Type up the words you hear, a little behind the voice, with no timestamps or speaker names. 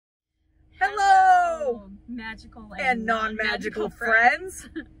magical and non-magical friends.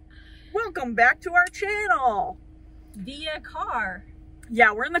 Welcome back to our channel. Via car.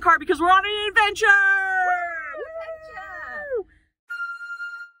 Yeah, we're in the car because we're on an adventure. Woo!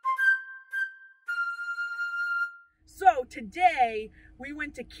 So today we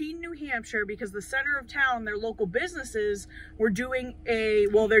went to Keene, New Hampshire because the center of town, their local businesses, were doing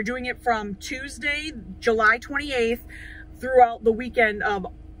they're doing it from Tuesday, July 28th throughout the weekend of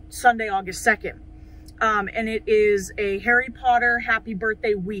Sunday, August 2nd. And it is a Harry Potter happy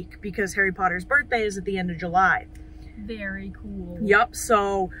birthday week because Harry Potter's birthday is at the end of July. Very cool. Yep,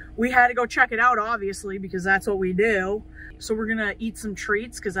 so we had to go check it out, obviously, because that's what we do. So we're gonna eat some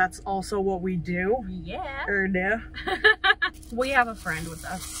treats because that's also what we do. Yeah. We have a friend with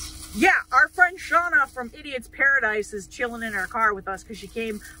us. Yeah, our friend Shauna from Idiot's Paradise is chilling in our car with us because she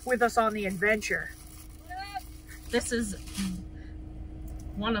came with us on the adventure. This is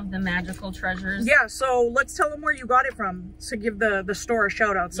one of the magical treasures. Yeah, so let's tell them where you got it from to give the store a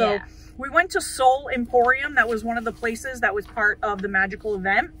shout out. So yeah. We went to Soul Emporium. That was one of the places that was part of the magical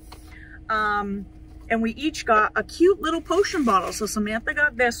event. And we each got a cute little potion bottle. So Samantha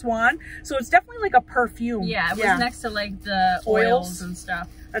got this one. So it's definitely like a perfume. Yeah, it was next to like the oils and stuff.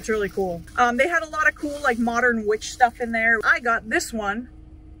 That's really cool. They had a lot of cool like modern witch stuff in there. I got this one.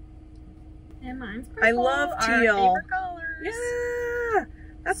 And mine's purple. I love teal. Our favorite colors. Yeah,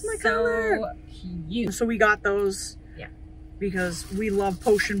 that's my color. So cute. So we got those. Yeah. Because we love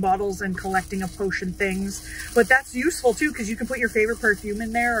potion bottles and collecting of potion things. But that's useful too because you can put your favorite perfume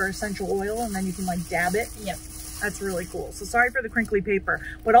in there or essential oil and then you can like dab it. Yep. That's really cool. So sorry for the crinkly paper.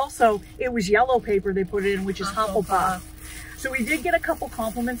 But also it was yellow paper they put it in, which is Hufflepuff. So we did get a couple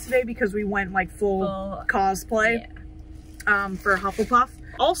compliments today because we went like full cosplay for Hufflepuff.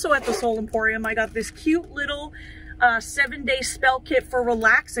 Also at the Soul Emporium, I got this cute little 7-day spell kit for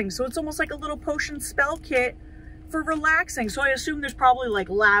relaxing. So it's almost like a little potion spell kit for relaxing. So I assume there's probably like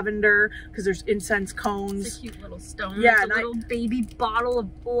lavender because there's incense cones. It's a cute little stone. Yeah, it's a little baby bottle of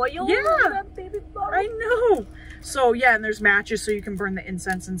oil. Yeah, that baby bottle. I know. So yeah, and there's matches so you can burn the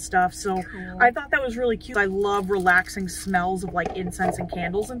incense and stuff. So cool. I thought that was really cute. I love relaxing smells of like incense and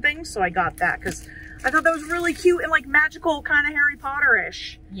candles and things. So I got that because I thought that was really cute and like magical, kind of Harry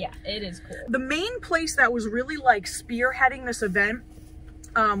Potter-ish. Yeah, it is cool. The main place that was really like spearheading this event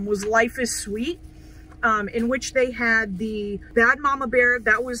was Life is Sweet. In which they had the Bad Mama Bear.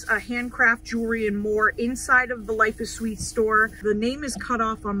 That was a handcraft jewelry and more inside of the Life is Sweet store. The name is cut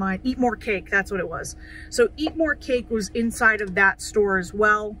off on my Eat More Cake. That's what it was. So Eat More Cake was inside of that store as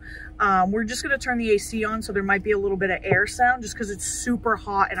well. We're just going to turn the AC on so there might be a little bit of air sound just because it's super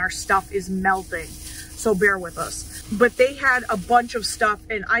hot and our stuff is melting. So bear with us. But they had a bunch of stuff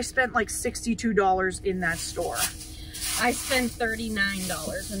and I spent like $62 in that store. I spent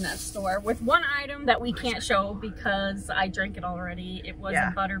 $39 in that store with one item that we can't show because I drank it already. It was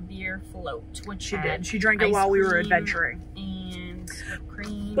a butterbeer float, which she did. She drank it while we were adventuring. And whipped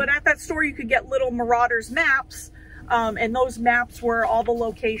cream. But at that store, you could get little Marauders maps, and those maps were all the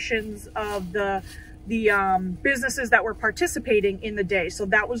locations of the businesses that were participating in the day. So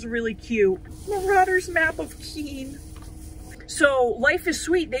that was really cute. Marauders map of Keene. So Life is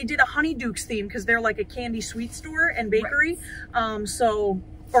Sweet, they did a Honeydukes theme because they're like a candy sweet store and bakery. Right.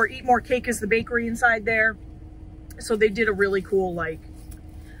 Or Eat More Cake is the bakery inside there. So they did a really cool like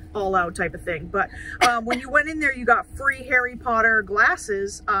all out type of thing. But when you went in there, you got free Harry Potter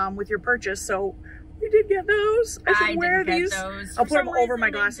glasses with your purchase. So we did get those. I should wear these. I'll put them over my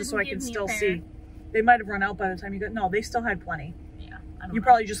glasses so I can still see. They might have run out by the time you got, no, they still had plenty. Yeah. You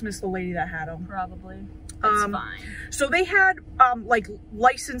probably just missed the lady that had them. Probably. It's fine. So they had like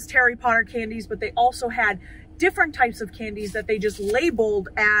licensed Harry Potter candies, but they also had different types of candies that they just labeled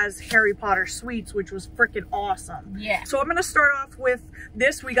as Harry Potter sweets, which was freaking awesome. Yeah. So I'm going to start off with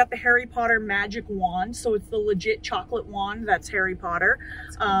this. We got the Harry Potter magic wand. So it's the legit chocolate wand that's Harry Potter,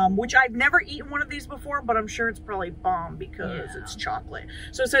 which I've never eaten one of these before, but I'm sure it's probably bomb because it's chocolate.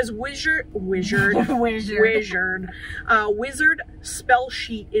 So it says wizard spell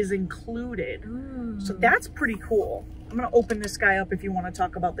sheet is included. Ooh. So that's pretty cool. I'm going to open this guy up if you want to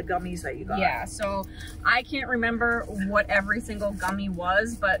talk about the gummies that you got. Yeah, so I can't remember what every single gummy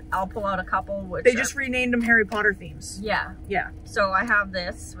was, but I'll pull out a couple. Which they just renamed them Harry Potter themes. Yeah. Yeah. So I have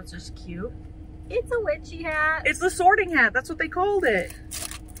this, which is cute. It's a witchy hat. It's the sorting hat. That's what they called it.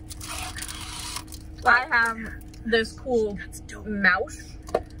 I have this cool mouse.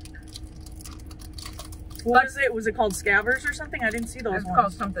 What is it? Was it called Scavers or something? I didn't see those ones. It's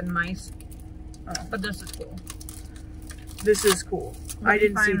called something mice. Oh. But this is cool. This is cool. I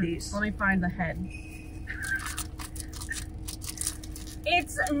didn't see these. Let me find the head.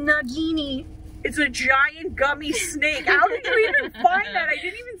 It's Nagini. It's a giant gummy snake. How did you even find that? I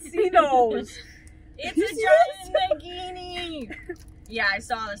didn't even see those. It's a giant Keene. Yeah, I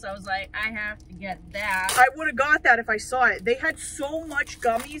saw this. I was like, I have to get that. I would have got that if I saw it. They had so much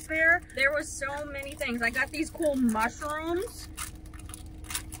gummies there. There was so many things. I got these cool mushrooms.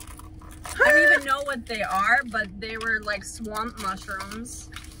 I don't even know what they are, but they were like swamp mushrooms.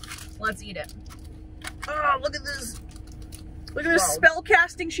 Let's eat it. Oh, look at this. Look at this spell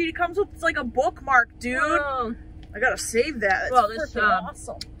casting sheet. It comes with, it's like a bookmark, dude. Whoa. I gotta save that. It's this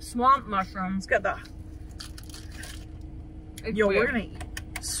awesome. Swamp mushrooms. It's got the... Yo, we're gonna eat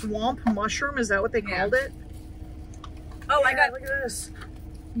swamp mushroom. Is that what they called it? Oh, yeah, I got, look at this.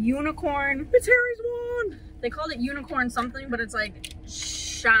 Unicorn. It's Harry's wand. They called it unicorn something, but it's like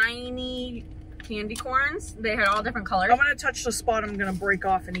shiny candy corns. They had all different colors. I'm gonna touch the spot I'm gonna break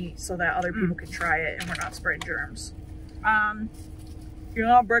off and eat so that other people can try it and we're not spreading germs. You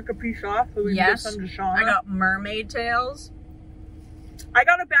know, I'll break a piece off so we can get some to Shauna. I got mermaid tails. I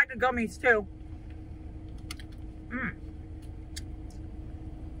got a bag of gummies too.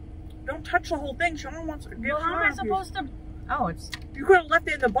 Don't touch the whole thing. Shauna wants to get Well, how am I supposed to? Oh, it's... You could have left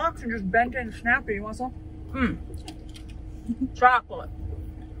it in the box and just bent it and snapped it. You want some? Chocolate.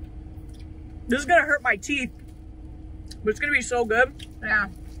 This is gonna hurt my teeth, but it's gonna be so good. Yeah.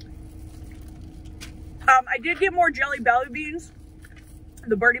 I did get more Jelly Belly beans,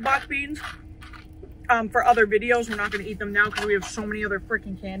 the Birdie Box beans, for other videos. We're not gonna eat them now because we have so many other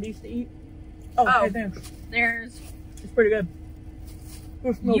freaking candies to eat. Oh, hey, thanks. There's... It's pretty good.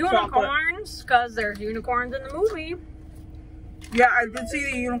 Unicorns, because there's unicorns in the movie. Yeah, I did see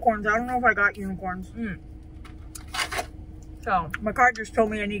the unicorns. I don't know if I got unicorns. So, my card just told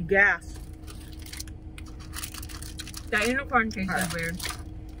me I need gas. That unicorn tasted weird.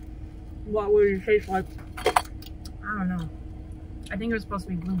 What would it taste like? I don't know. I think it was supposed to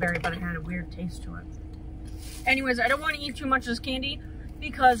be blueberry, but it had a weird taste to it. Anyways, I don't want to eat too much of this candy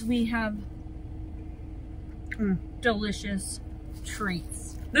because we have delicious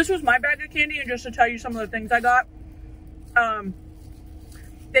treats. This was my bag of candy, and just to tell you some of the things I got,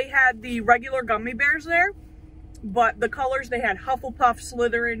 they had the regular gummy bears there, but the colors, they had Hufflepuff,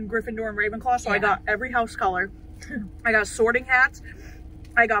 Slytherin, Gryffindor, and Ravenclaw, so I got every house color. I got sorting hats.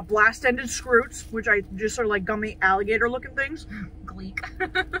 I got blast-ended scroots, which I just are like gummy alligator looking things. Gleek.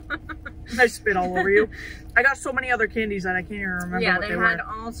 I spit all over you. I got so many other candies that I can't even remember what they were. Yeah, they had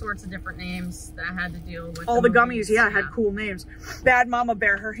all sorts of different names that I had to deal with. All the gummies, had cool names. Bad Mama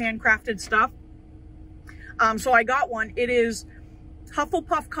Bear, her handcrafted stuff. So I got one. It is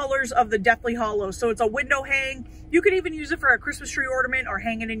Hufflepuff colors of the Deathly Hallows. So it's a window hang. You could even use it for a Christmas tree ornament or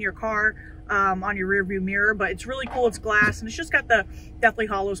hang it in your car on your rear view mirror. But it's really cool. It's glass and it's just got the Deathly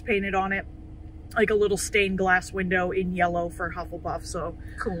Hallows painted on it. Like a little stained glass window in yellow for Hufflepuff. So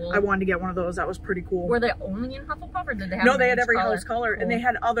cool. I wanted to get one of those. That was pretty cool. Were they only in Hufflepuff or did they have No, they had every house color. Cool. And they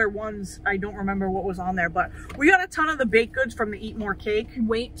had other ones. I don't remember what was on there, but we got a ton of the baked goods from the Eat More Cake.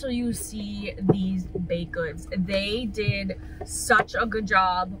 Wait till you see these baked goods. They did such a good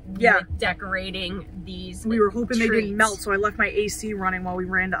job with decorating these We were hoping treats. they didn't melt, so I left my AC running while we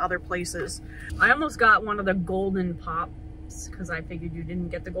ran to other places. I almost got one of the golden pops because I figured you didn't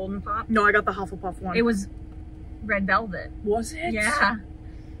get the golden pop. No, I got the Hufflepuff one. It was red velvet. Was it? Yeah.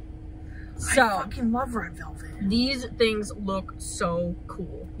 So, I fucking love red velvet. These things look so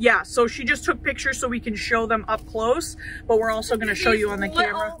cool. Yeah, so she just took pictures so we can show them up close, but we're also going to show you on the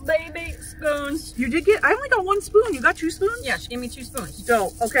camera. Baby spoons. You did get, I only got one spoon. You got 2 spoons? Yeah, she gave me 2 spoons.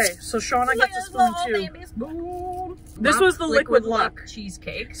 Dope. Okay, so Shauna gets a spoon too. Baby spoon. This was the Liquid Luck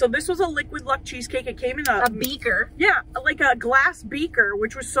cheesecake. So this was a Liquid Luck cheesecake. It came in a beaker. Yeah, like a glass beaker,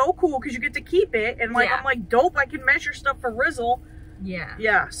 which was so cool because you get to keep it. And like I'm like, dope, I can measure stuff for Rizzle. Yeah.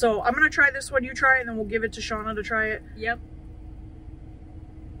 Yeah, so I'm going to try this one. You try it, and then we'll give it to Shauna to try it. Yep.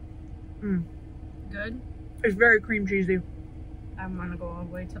 Good? It's very cream cheesy. I'm going to go all the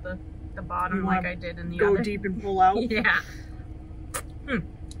way to the bottom like I did in the other. other. Go deep and pull out. Yeah.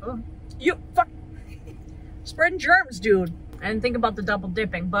 Oh. You fuck. Spreading germs, dude. I didn't think about the double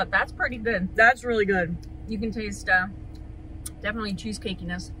dipping, but that's pretty good. That's really good. You can taste definitely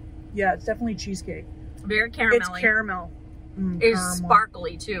cheesecakiness. Yeah, it's definitely cheesecake. Very caramelly. It's caramel. It's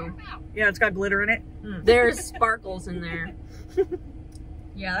sparkly too. Yeah, it's got glitter in it. There's sparkles in there.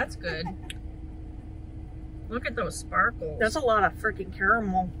 Yeah, that's good. Look at those sparkles. That's a lot of freaking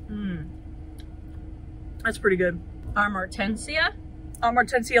caramel. That's pretty good. Hortensia?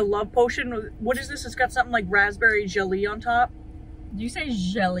 Hortensia Love Potion. What is this? It's got something like raspberry jelly on top. Did you say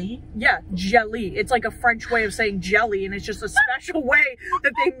jelly? Yeah, jelly. It's like a French way of saying jelly, and it's just a special way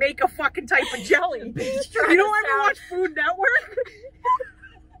that they make a fucking type of jelly. You don't ever watch Food Network?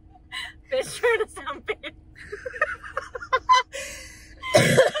 Bitch trying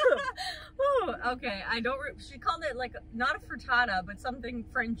I don't. She called it like not a frittata, but something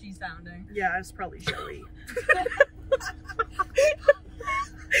Frenchy sounding. Yeah, it's probably jelly.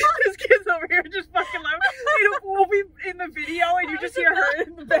 This kid's over here just fucking laughing. We'll be in the video and you just hear her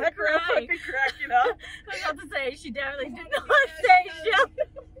in the background fucking cracking up. I was about to say, she definitely did not say jelly.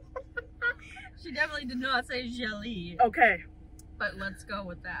 She definitely did not say jelly. Okay. But let's go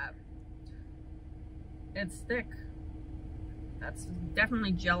with that. It's thick. That's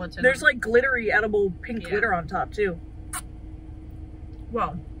definitely gelatin. There's like glittery edible pink glitter on top too.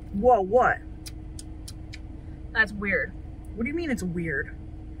 Whoa. Whoa, what? That's weird. What do you mean it's weird?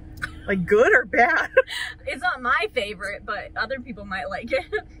 Like good or bad? It's not my favorite, but other people might like it.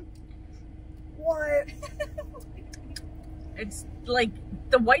 What? It's like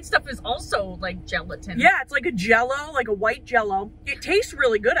the white stuff is also like gelatin. Yeah, it's like a jello, like a white jello. It tastes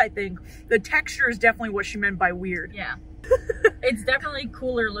really good, I think. The texture is definitely what she meant by weird. Yeah. It's definitely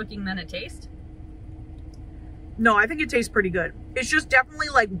cooler looking than it tastes. No, I think it tastes pretty good. It's just definitely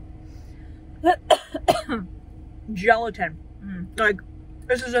like gelatin. Like,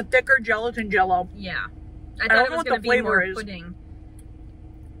 this is a thicker gelatin jello. Yeah. I don't know what the flavor is. Pudding.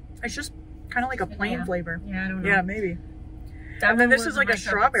 It's just kind of like a plain flavor. Yeah, I don't know. Yeah, maybe. And then this is like a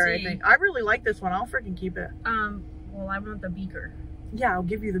strawberry, I think. I really like this one. I'll freaking keep it. Well, I want the beaker. Yeah, I'll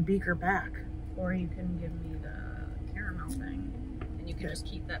give you the beaker back. Or you can give me the caramel thing. And you can just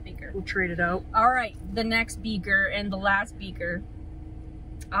keep that beaker. We'll trade it out. All right, the next beaker and the last beaker.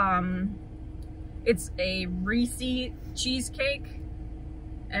 It's a Reese cheesecake.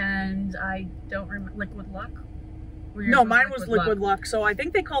 And I don't remember, Liquid Luck? No, mine was Liquid Luck. So I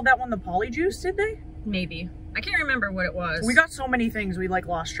think they called that one the Polyjuice, did they? Maybe. I can't remember what it was. We got so many things we like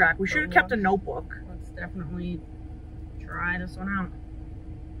lost track. We should have kept a notebook. Let's definitely try this one out.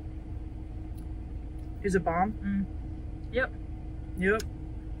 Is it bomb? Yep. Yep.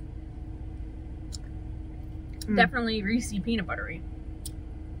 Definitely Reese peanut buttery.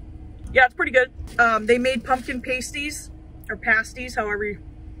 Yeah, it's pretty good. They made pumpkin pasties or pasties, however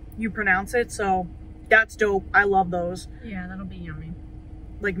you pronounce it. So that's dope. I love those. Yeah, that'll be yummy.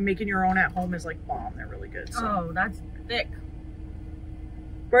 Like making your own at home is like bomb. They're really good. So. Oh, that's thick.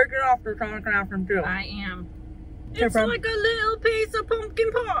 Break it off for Sonic and Afton too. I am. It's like a little piece of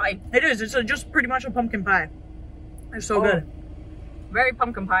pumpkin pie. It is. It's just pretty much a pumpkin pie. It's so good. Very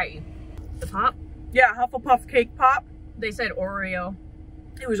pumpkin pie. The pop? Yeah, Hufflepuff cake pop. They said Oreo.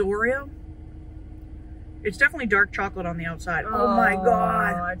 It was Oreo? It's definitely dark chocolate on the outside. Oh my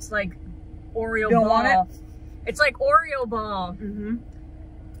god. It's like Oreo you don't ball. Want it? It's like Oreo ball.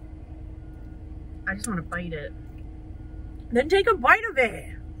 I just want to bite it. Then take a bite of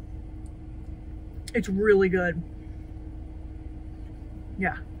it. It's really good.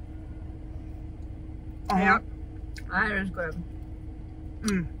 Yeah. Yeah. That is good.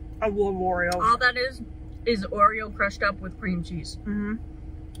 I love Oreo. All that is Oreo crushed up with cream cheese.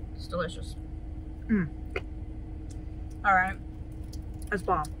 It's delicious. All right. That's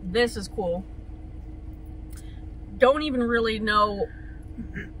bomb. This is cool. Don't even really know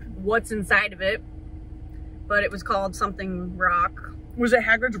what's inside of it, but it was called something rock. Was it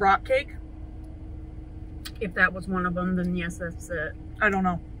Hagrid's rock cake? If that was one of them, then yes, that's it. I don't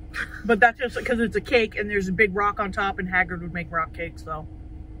know. But that's just because it's a cake and there's a big rock on top, and Hagrid would make rock cakes, so.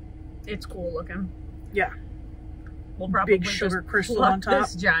 It's cool looking. Yeah. We'll probably big sugar crystal pluck on top.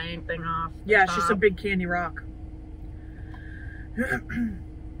 This giant thing off. Yeah, it's just a big candy rock.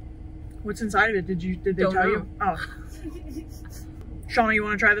 What's inside of it? Did they tell you? Oh. Shauna, you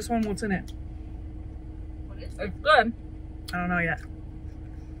want to try this one? What's in it? What is it? It's good. I don't know yet.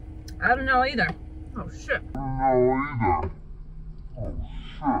 I don't know either. Oh shit.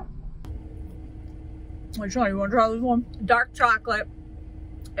 Wait, Shauna, you want to try this one? Dark chocolate.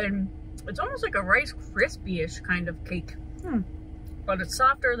 And it's almost like a Rice Krispie-ish kind of cake. But it's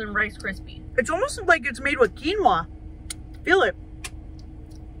softer than Rice Krispie. It's almost like it's made with quinoa. Feel it.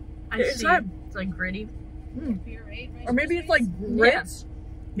 I see. It's like gritty. Or maybe it's like grits.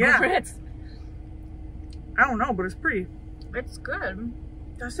 Yeah. Grits. I don't know, but it's pretty. It's good.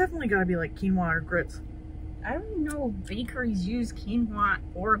 That's definitely got to be like quinoa or grits. I don't know if bakeries use quinoa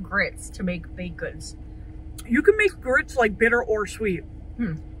or grits to make baked goods. You can make grits like bitter or sweet.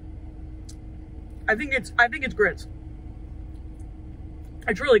 I think it's grits.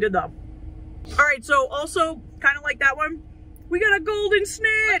 It's really good though. All right, so also kind of like that one, we got a golden snitch.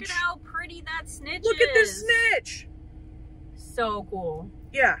 Look at how pretty that snitch is. Look at this snitch. So cool.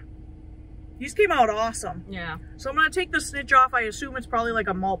 Yeah. These came out awesome. Yeah. So I'm gonna take the snitch off. I assume it's probably like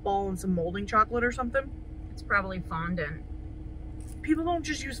a malt ball and some molding chocolate or something. It's probably fondant. People don't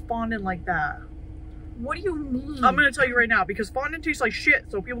just use fondant like that. What do you mean? I'm gonna tell you right now, because fondant tastes like shit,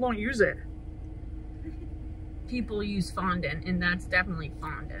 so people don't use it. people use fondant, and that's definitely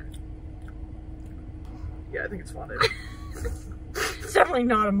fondant. Yeah, I think it's fondant. It's definitely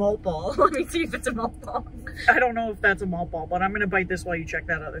not a malt ball. Let me see if it's a malt ball. I don't know if that's a malt ball, but I'm gonna bite this while you check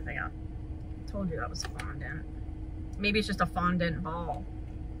that other thing out. I told you that was fondant. Maybe it's just a fondant ball.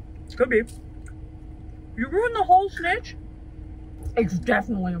 Could be. You ruined the whole snitch? It's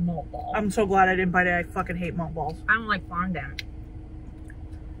definitely a malt ball. I'm so glad I didn't bite it. I fucking hate malt balls. I don't like fondant.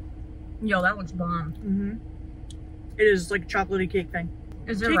 Yo, that looks bomb. Mm-hmm. It is like a chocolatey cake thing.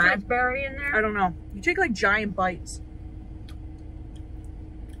 Is there raspberry in there? I don't know. You take like giant bites.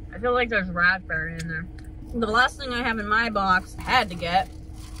 I feel like there's raspberry in there. The last thing I have in my box, I had to get.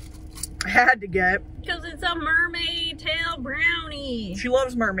 Because it's a mermaid tail brownie. She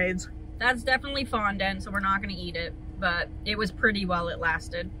loves mermaids. That's definitely fondant, so we're not going to eat it. But it was pretty while it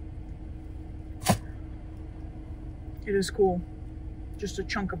lasted. It is cool. Just a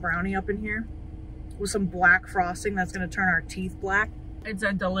chunk of brownie up in here with some black frosting that's going to turn our teeth black. It's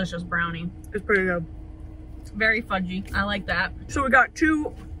a delicious brownie. It's pretty good. It's very fudgy. I like that. So we got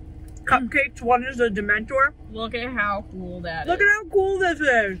 2 cupcakes. One is a Dementor. Look at how cool that is. Look at how cool this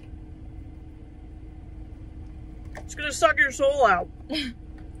is. It's going to suck your soul out.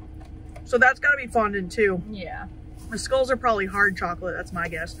 So that's got to be fondant too. Yeah. The skulls are probably hard chocolate. That's my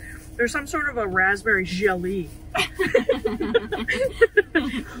guess. There's some sort of a raspberry jelly.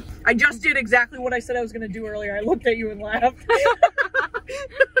 I just did exactly what I said I was going to do earlier. I looked at you and laughed.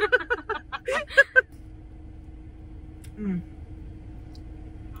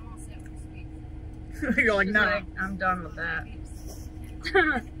 You're like, no. Nah. I'm done with that.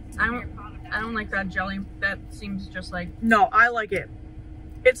 I don't like that jelly. That seems just like... No, I like it.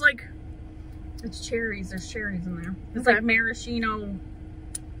 It's like... It's cherries. There's cherries in there. It's like maraschino.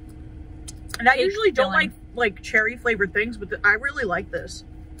 And I usually don't like cherry flavored things, but I really like this.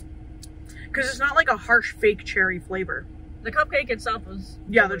 Because it's not like a harsh fake cherry flavor. The cupcake itself was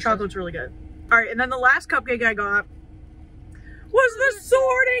yeah, delicious. The chocolate's really good. All right, and then the last cupcake I got was the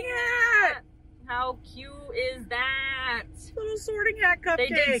sorting hat. How cute is that? Little sorting hat cupcake. They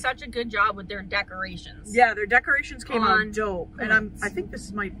did such a good job with their decorations. Yeah, their decorations came out dope. And I think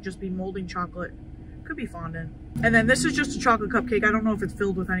this might just be molding chocolate. Could be fondant. And then this is just a chocolate cupcake. I don't know if it's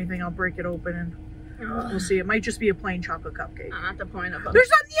filled with anything. I'll break it open and we'll see. It might just be a plain chocolate cupcake. Not the point of it. There's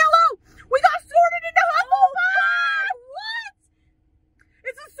something yellow! We got sorted into Hufflepuff! What?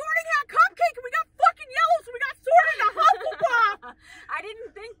 It's a sorting hat cupcake and we got fucking yellow, so we got sorted into Hufflepuff! I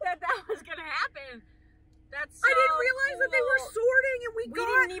didn't think that was gonna happen. That's so I didn't realize that they were sorting and we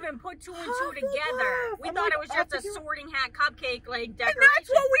didn't even put 2 and 2 together. We thought it was just a sorting hat cupcake like decoration. And that's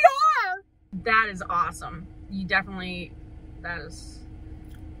what we are! That is awesome. That is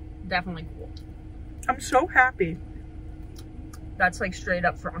definitely cool. I'm so happy. That's like straight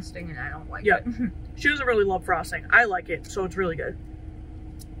up frosting and I don't like it. She doesn't really love frosting. I like it, so it's really good.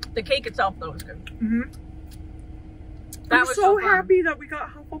 The cake itself though is good. Mm-hmm. I'm so happy that we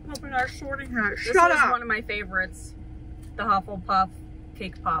got Hufflepuff in our sorting hat. This is one of my favorites. The Hufflepuff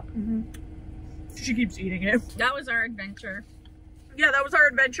cake pop. Mm-hmm. She keeps eating it. That was our adventure. Yeah, that was our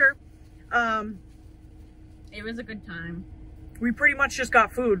adventure. It was a good time. We pretty much just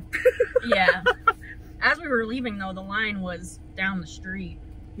got food. Yeah. As we were leaving though, the line was down the street.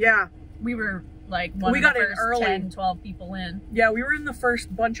 Yeah. We were like one of the first 10, 12 people in. Yeah, we were in the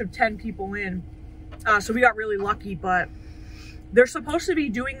first bunch of 10 people in. So we got really lucky, but they're supposed to be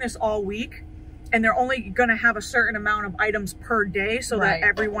doing this all week and they're only going to have a certain amount of items per day so that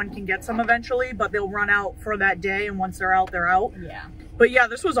everyone can get some eventually, but they'll run out for that day and once they're out, they're out. Yeah. But yeah,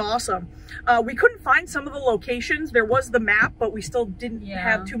 this was awesome. We couldn't find some of the locations. There was the map, but we still didn't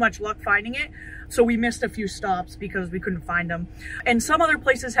have too much luck finding it. So we missed a few stops because we couldn't find them. And some other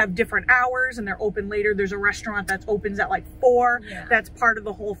places have different hours and they're open later. There's a restaurant that opens at like 4. Yeah. That's part of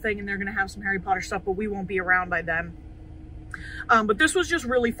the whole thing and they're going to have some Harry Potter stuff, but we won't be around by then. But this was just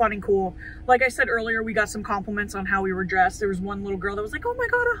really fun and cool. Like I said earlier, we got some compliments on how we were dressed. There was one little girl that was like, oh my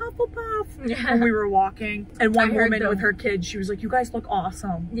God, a Hufflepuff when we were walking. And one woman with her kids, she was like, you guys look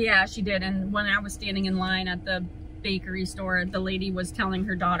awesome. Yeah, she did. And when I was standing in line at the bakery store, the lady was telling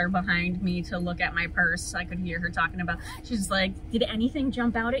her daughter behind me to look at my purse. I could hear her talking about, she's like, did anything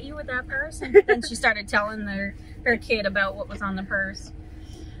jump out at you with that purse? And then she started telling her kid about what was on the purse.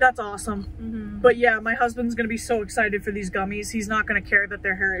 That's awesome. Mm-hmm. But yeah, my husband's gonna be so excited for these gummies. He's not gonna care that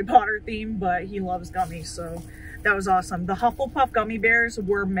they're Harry Potter themed, but he loves gummies, so that was awesome. The Hufflepuff gummy bears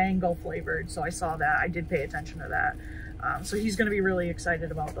were mango flavored, so I saw that. I did pay attention to that. So he's going to be really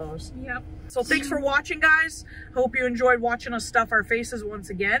excited about those. Yep. So thanks for watching, guys. Hope you enjoyed watching us stuff our faces once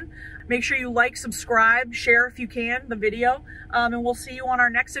again. Make sure you like, subscribe, share if you can the video. And we'll see you on our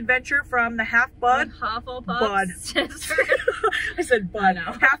next adventure from the Half-Blood Hufflepuff sisters. I said bud.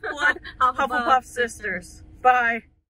 Half-Blood Hufflepuff sisters. Bye.